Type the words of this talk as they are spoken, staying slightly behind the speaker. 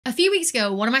A few weeks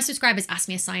ago, one of my subscribers asked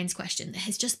me a science question that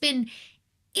has just been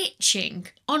itching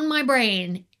on my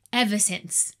brain ever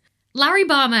since. Larry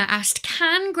Barmer asked,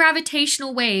 can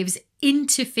gravitational waves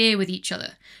interfere with each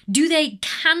other? Do they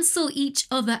cancel each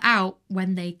other out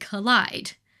when they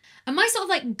collide? And my sort of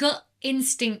like gut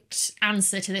instinct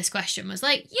answer to this question was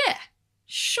like, yeah,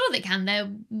 sure they can.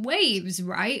 They're waves,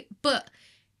 right? But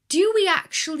do we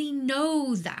actually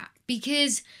know that?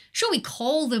 Because sure, we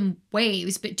call them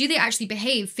waves, but do they actually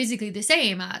behave physically the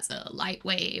same as a light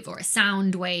wave or a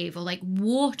sound wave or like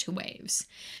water waves?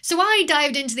 So I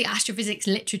dived into the astrophysics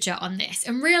literature on this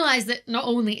and realized that not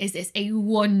only is this a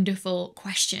wonderful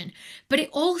question, but it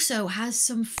also has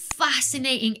some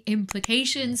fascinating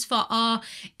implications for our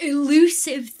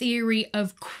elusive theory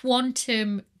of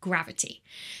quantum gravity.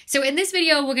 So in this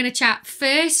video, we're going to chat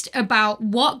first about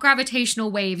what gravitational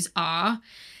waves are.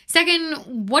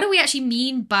 Second, what do we actually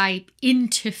mean by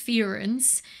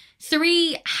interference?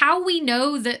 3, how we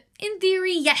know that, in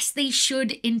theory, yes, they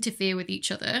should interfere with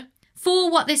each other.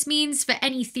 4, what this means for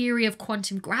any theory of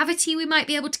quantum gravity we might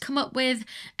be able to come up with.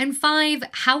 And 5,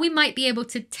 how we might be able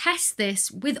to test this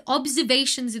with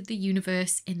observations of the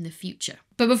universe in the future.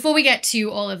 But before we get to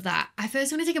all of that, I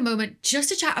first want to take a moment just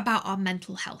to chat about our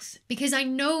mental health, because I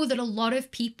know that a lot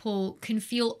of people can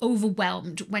feel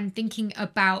overwhelmed when thinking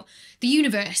about the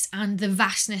universe and the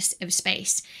vastness of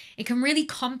space. It can really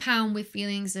compound with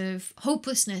feelings of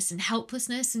hopelessness and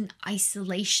helplessness and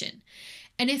isolation.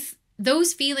 And if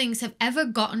those feelings have ever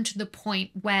gotten to the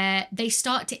point where they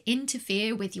start to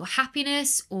interfere with your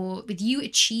happiness or with you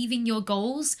achieving your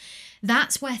goals,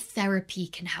 that's where therapy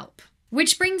can help.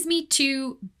 Which brings me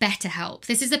to BetterHelp.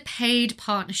 This is a paid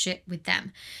partnership with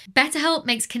them. BetterHelp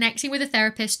makes connecting with a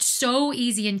therapist so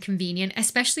easy and convenient,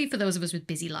 especially for those of us with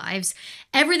busy lives.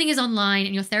 Everything is online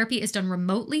and your therapy is done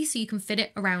remotely, so you can fit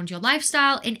it around your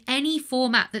lifestyle in any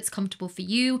format that's comfortable for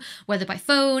you, whether by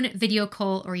phone, video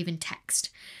call, or even text.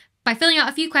 By filling out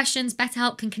a few questions,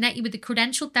 BetterHelp can connect you with a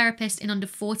credentialed therapist in under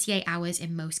 48 hours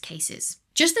in most cases.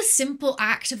 Just the simple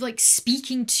act of like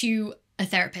speaking to a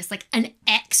therapist, like an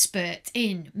expert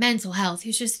in mental health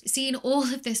who's just seen all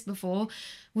of this before,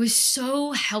 was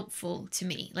so helpful to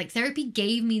me. Like therapy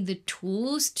gave me the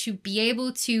tools to be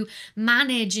able to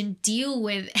manage and deal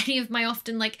with any of my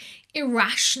often like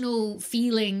irrational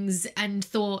feelings and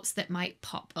thoughts that might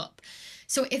pop up.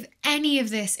 So if any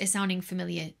of this is sounding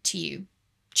familiar to you,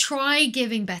 try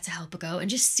giving BetterHelp a go and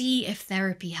just see if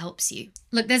therapy helps you.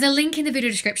 Look, there's a link in the video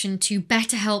description to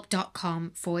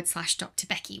betterhelp.com/Dr.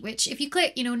 Becky, which if you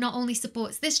click, not only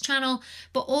supports this channel,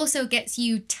 but also gets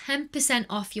you 10%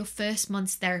 off your first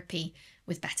month's therapy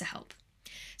with BetterHelp.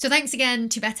 So thanks again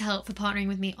to BetterHelp for partnering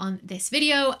with me on this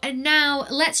video. And now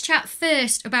let's chat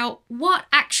first about what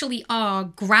actually are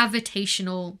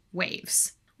gravitational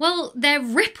waves. Well, they're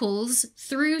ripples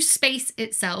through space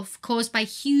itself caused by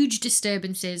huge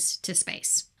disturbances to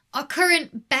space. Our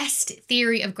current best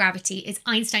theory of gravity is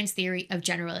Einstein's theory of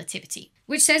general relativity,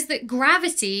 which says that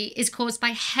gravity is caused by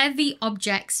heavy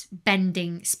objects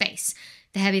bending space.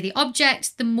 The heavier the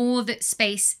object, the more that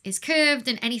space is curved,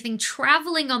 and anything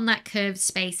traveling on that curved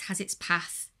space has its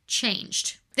path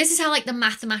changed. This is how like the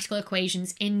mathematical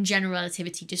equations in general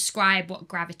relativity describe what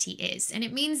gravity is. And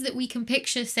it means that we can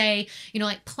picture, say,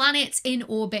 like planets in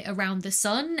orbit around the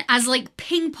sun as like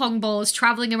ping pong balls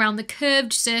traveling around the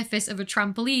curved surface of a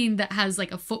trampoline that has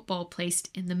like a football placed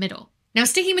in the middle. Now,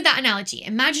 sticking with that analogy,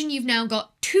 imagine you've now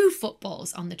got 2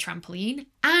 footballs on the trampoline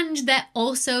and they're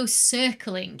also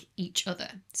circling each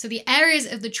other. So the areas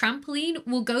of the trampoline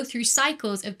will go through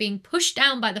cycles of being pushed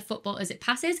down by the football as it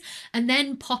passes and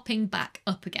then popping back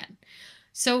up again.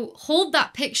 So hold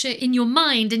that picture in your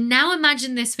mind and now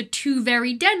imagine this for 2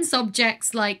 very dense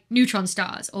objects like neutron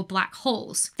stars or black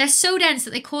holes. They're so dense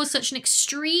that they cause such an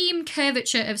extreme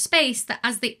curvature of space that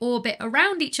as they orbit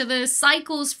around each other,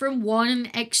 cycles from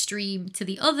one extreme to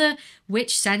the other,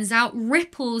 which sends out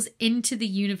ripples into the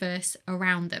universe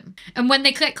around them. And when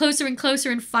they get closer and closer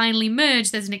and finally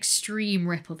merge, there's an extreme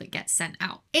ripple that gets sent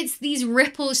out. It's these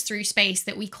ripples through space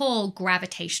that we call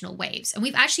gravitational waves, and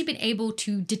we've actually been able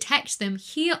to detect them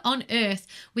here on Earth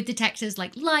with detectors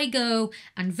like LIGO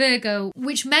and Virgo,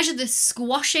 which measure the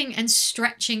squashing and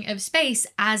stretching of space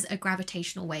as a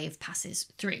gravitational wave passes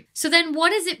through. So then what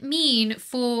does it mean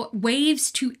for waves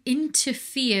to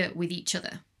interfere with each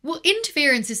other? Well,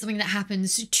 interference is something that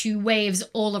happens to waves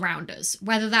all around us,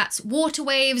 whether that's water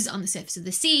waves on the surface of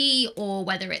the sea, or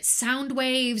whether it's sound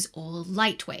waves or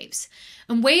light waves.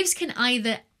 And waves can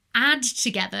either add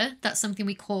together, that's something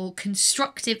we call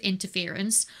constructive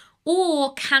interference,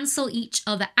 or cancel each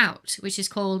other out, which is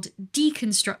called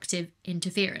deconstructive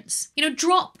interference.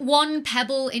 Drop one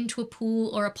pebble into a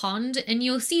pool or a pond and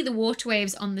you'll see the water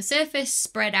waves on the surface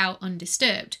spread out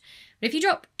undisturbed. But if you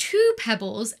drop two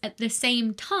pebbles at the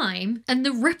same time, and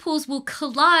the ripples will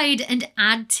collide and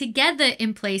add together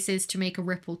in places to make a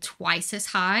ripple twice as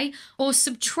high, or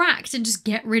subtract and just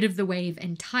get rid of the wave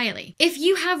entirely. If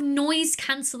you have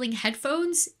noise-cancelling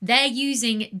headphones, they're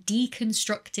using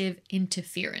deconstructive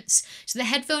interference. So the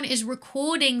headphone is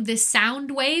recording the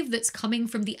sound wave that's coming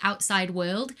from the outside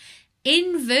world,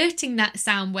 inverting that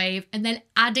sound wave and then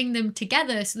adding them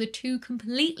together so the two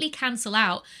completely cancel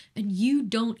out and you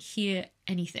don't hear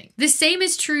anything. The same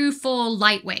is true for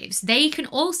light waves. They can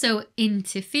also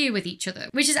interfere with each other,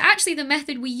 which is actually the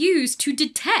method we use to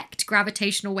detect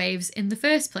gravitational waves in the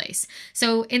first place.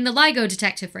 So in the LIGO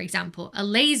detector, for example, a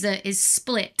laser is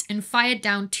split and fired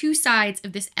down two sides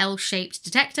of this L-shaped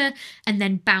detector and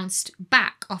then bounced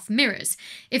back off mirrors.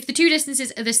 If the two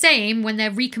distances are the same, when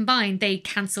they're recombined, they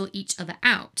cancel each other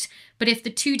out. But if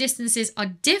the two distances are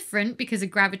different because a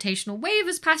gravitational wave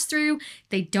has passed through,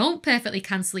 they don't perfectly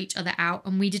cancel each other out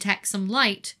and we detect some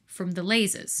light from the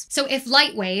lasers. So if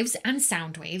light waves and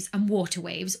sound waves and water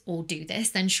waves all do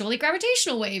this, then surely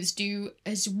gravitational waves do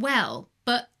as well.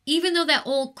 But even though they're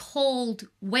all called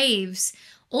waves,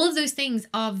 all of those things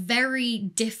are very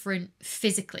different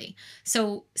physically.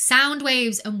 So sound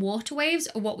waves and water waves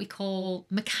are what we call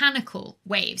mechanical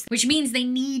waves, which means they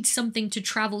need something to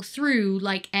travel through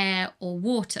like air or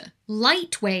water.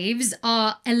 Light waves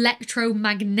are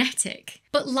electromagnetic,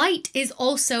 but light is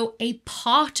also a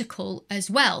particle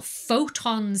as well,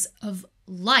 photons of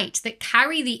light that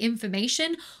carry the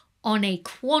information on a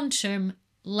quantum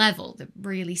level, they're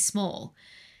really small.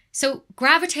 So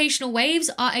gravitational waves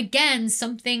are again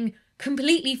something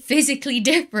completely physically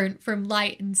different from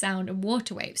light and sound and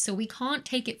water waves. So we can't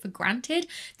take it for granted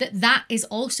that that is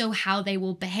also how they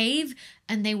will behave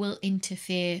and they will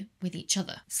interfere with each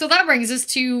other. So that brings us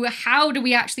to how do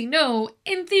we actually know,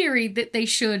 in theory, that they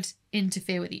should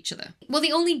interfere with each other? Well,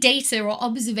 the only data or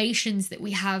observations that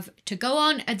we have to go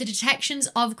on are the detections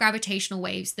of gravitational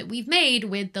waves that we've made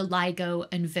with the LIGO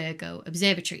and Virgo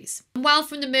observatories. While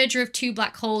from the merger of two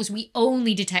black holes, we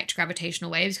only detect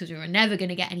gravitational waves because we were never going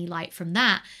to get any light from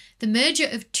that, the merger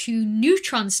of two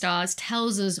neutron stars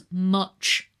tells us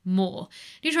much more.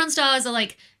 Neutron stars are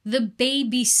like the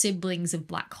baby siblings of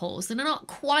black holes that are not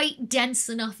quite dense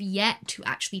enough yet to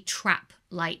actually trap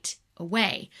light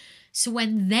away. So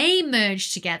when they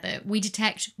merge together, we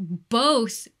detect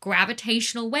both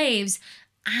gravitational waves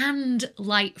and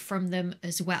light from them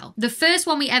as well. The first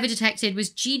one we ever detected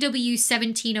was GW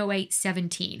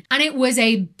 170817, and it was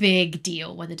a big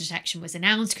deal when the detection was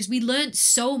announced because we learned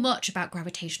so much about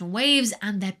gravitational waves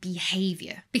and their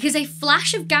behavior. Because a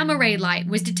flash of gamma ray light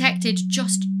was detected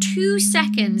just 2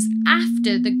 seconds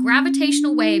after the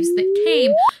gravitational waves that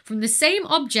came from the same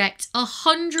object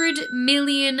 100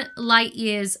 million light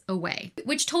years away,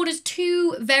 which told us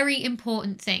two very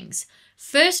important things.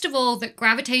 First of all, that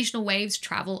gravitational waves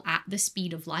travel at the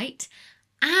speed of light,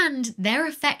 and they're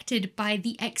affected by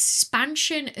the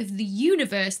expansion of the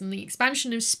universe and the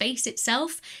expansion of space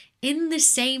itself in the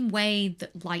same way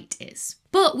that light is.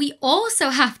 But we also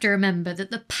have to remember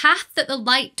that the path that the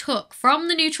light took from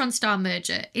the neutron star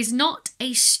merger is not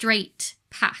a straight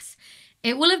path.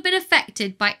 It will have been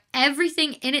affected by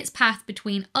everything in its path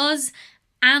between us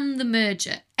and the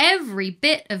merger. Every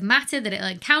bit of matter that it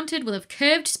encountered will have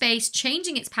curved space,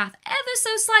 changing its path ever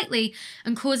so slightly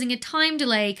and causing a time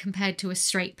delay compared to a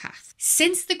straight path.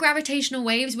 Since the gravitational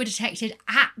waves were detected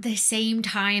at the same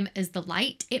time as the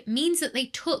light, it means that they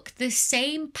took the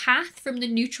same path from the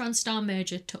neutron star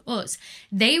merger to us.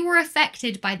 They were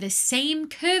affected by the same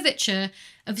curvature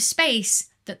of space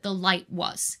that the light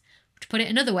was. To put it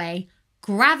another way,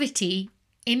 gravity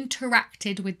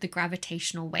interacted with the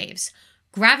gravitational waves.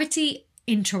 Gravity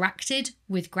interacted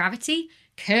with gravity,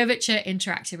 curvature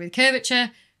interacted with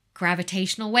curvature,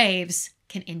 gravitational waves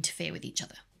can interfere with each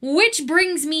other. Which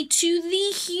brings me to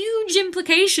the huge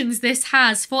implications this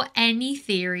has for any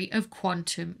theory of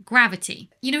quantum gravity.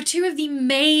 You know, two of the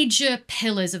major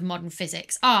pillars of modern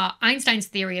physics are Einstein's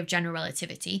theory of general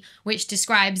relativity, which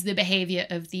describes the behavior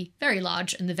of the very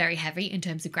large and the very heavy in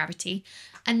terms of gravity,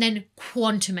 and then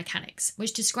quantum mechanics,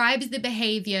 which describes the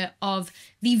behavior of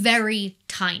the very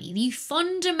tiny, the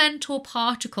fundamental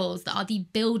particles that are the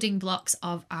building blocks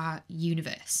of our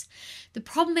universe. The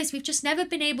problem is we've just never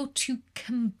been able to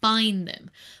combine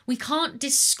them. We can't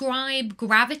describe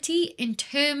gravity in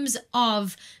terms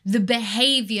of the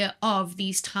behavior of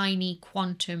these tiny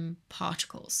quantum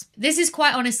particles. This is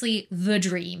quite honestly the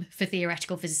dream for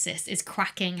theoretical physicists, is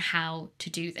cracking how to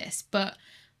do this, but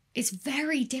it's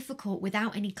very difficult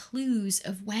without any clues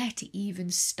of where to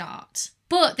even start.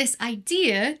 But this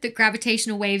idea that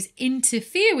gravitational waves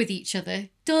interfere with each other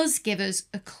does give us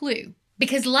a clue.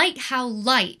 Because like how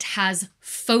light has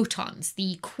photons,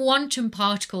 the quantum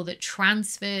particle that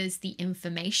transfers the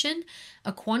information,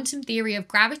 a quantum theory of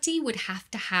gravity would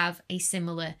have to have a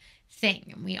similar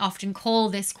thing. And we often call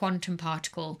this quantum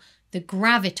particle the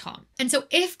graviton. And so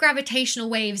if gravitational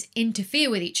waves interfere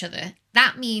with each other,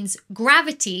 that means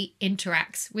gravity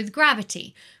interacts with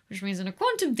gravity, which means in a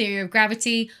quantum theory of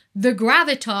gravity, the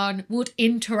graviton would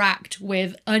interact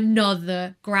with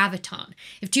another graviton.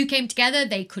 If two came together,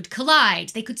 they could collide,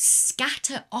 they could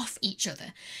scatter off each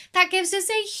other. That gives us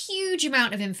a huge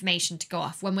amount of information to go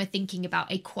off when we're thinking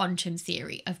about a quantum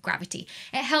theory of gravity.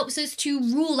 It helps us to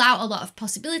rule out a lot of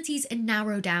possibilities and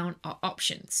narrow down our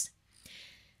options.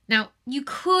 Now, you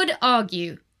could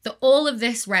argue that all of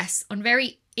this rests on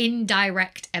very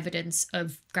indirect evidence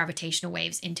of gravitational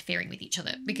waves interfering with each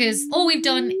other, because all we've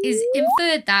done is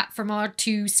inferred that from our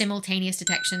two simultaneous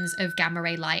detections of gamma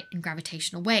ray light and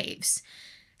gravitational waves.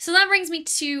 So that brings me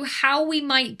to how we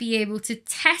might be able to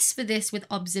test for this with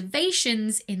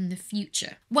observations in the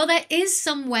future. Well, there is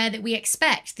somewhere that we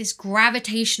expect this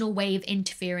gravitational wave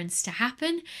interference to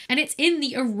happen, and it's in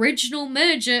the original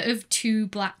merger of two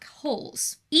black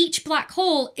holes. Each black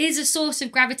hole is a source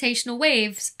of gravitational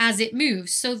waves as it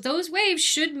moves, so those waves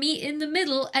should meet in the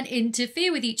middle and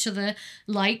interfere with each other,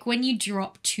 like when you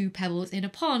drop two pebbles in a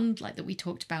pond, like that we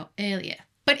talked about earlier.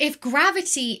 But if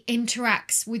gravity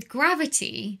interacts with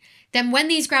gravity, then when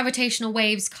these gravitational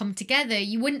waves come together,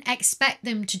 you wouldn't expect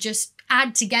them to just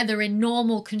add together in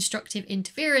normal constructive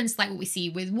interference like what we see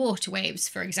with water waves,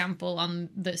 for example, on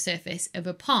the surface of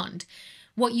a pond.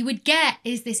 What you would get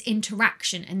is this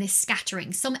interaction and this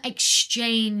scattering, some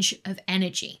exchange of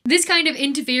energy. This kind of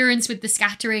interference with the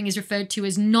scattering is referred to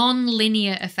as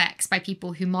non-linear effects by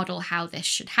people who model how this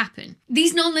should happen.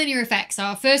 These non-linear effects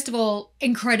are, first of all,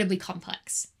 incredibly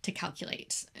complex to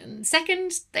calculate. And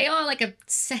second, they are like a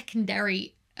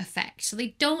secondary effect. So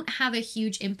they don't have a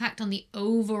huge impact on the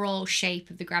overall shape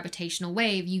of the gravitational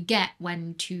wave you get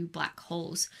when two black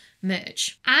holes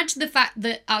merge. Add to the fact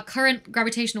that our current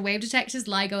gravitational wave detectors,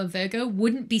 LIGO and Virgo,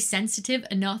 wouldn't be sensitive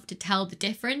enough to tell the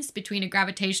difference between a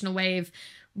gravitational wave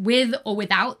with or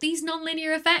without these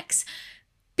nonlinear effects.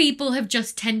 People have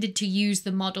just tended to use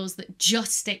the models that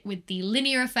just stick with the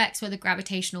linear effects where the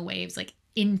gravitational waves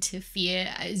interfere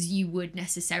as you would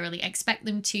necessarily expect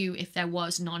them to if there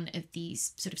was none of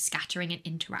these sort of scattering and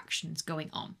interactions going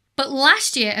on. But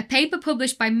last year, a paper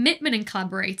published by Mittman and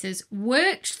collaborators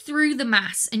worked through the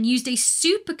maths and used a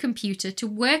supercomputer to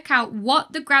work out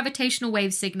what the gravitational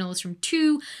wave signals from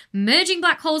two merging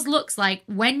black holes looks like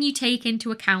when you take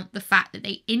into account the fact that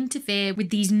they interfere with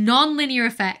these non-linear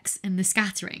effects and the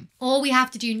scattering. All we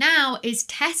have to do now is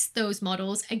test those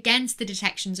models against the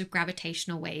detections of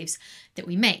gravitational waves that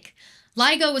we make.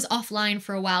 LIGO was offline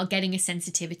for a while getting a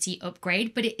sensitivity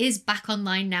upgrade, but it is back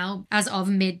online now as of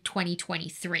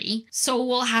mid-2023. So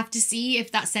we'll have to see if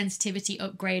that sensitivity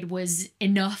upgrade was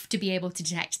enough to be able to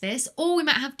detect this, or we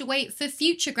might have to wait for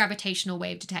future gravitational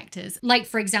wave detectors, like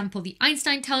for example the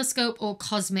Einstein telescope or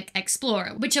Cosmic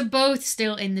Explorer, which are both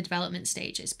still in the development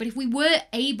stages. But if we were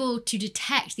able to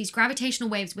detect these gravitational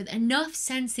waves with enough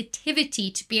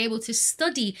sensitivity to be able to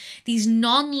study these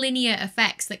non-linear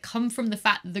effects that come from the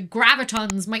fact that the gravitons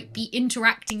might be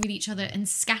interacting with each other and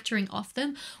scattering off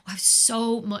them, we'll have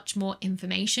so much more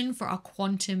information for our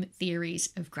quantum theories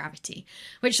of gravity,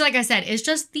 which, like I said, is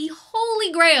just the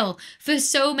holy grail for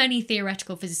so many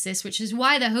theoretical physicists, which is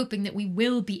why they're hoping that we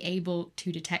will be able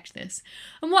to detect this.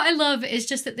 And what I love is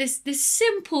just that this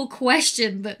simple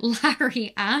question that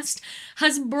Larry asked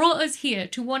has brought us here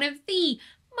to one of the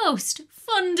most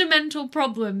fundamental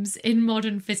problems in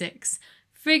modern physics,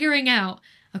 figuring out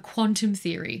a quantum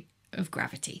theory of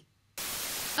gravity.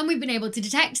 And we've been able to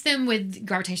detect them with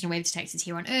gravitational wave detectors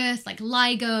here on Earth, like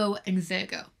LIGO and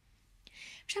Virgo.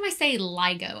 Every time I say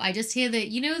LIGO, I just hear that,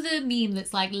 you know the meme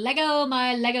that's like, Lego,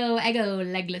 my Lego, ego,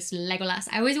 legless, Legolas.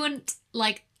 I always want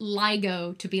like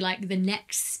LIGO to be like the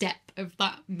next step of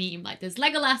that meme. Like there's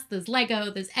Legolas, there's Lego,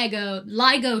 there's ego.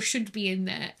 LIGO should be in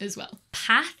there as well.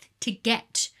 Path to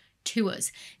get to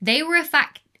us. They were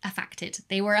affected.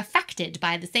 They were affected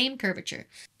by the same curvature.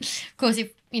 Of course,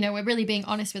 if, we're really being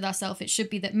honest with ourselves, it should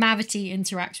be that mavity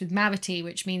interacts with mavity,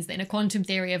 which means that in a quantum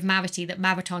theory of mavity, that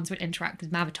mavitons would interact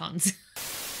with mavitons.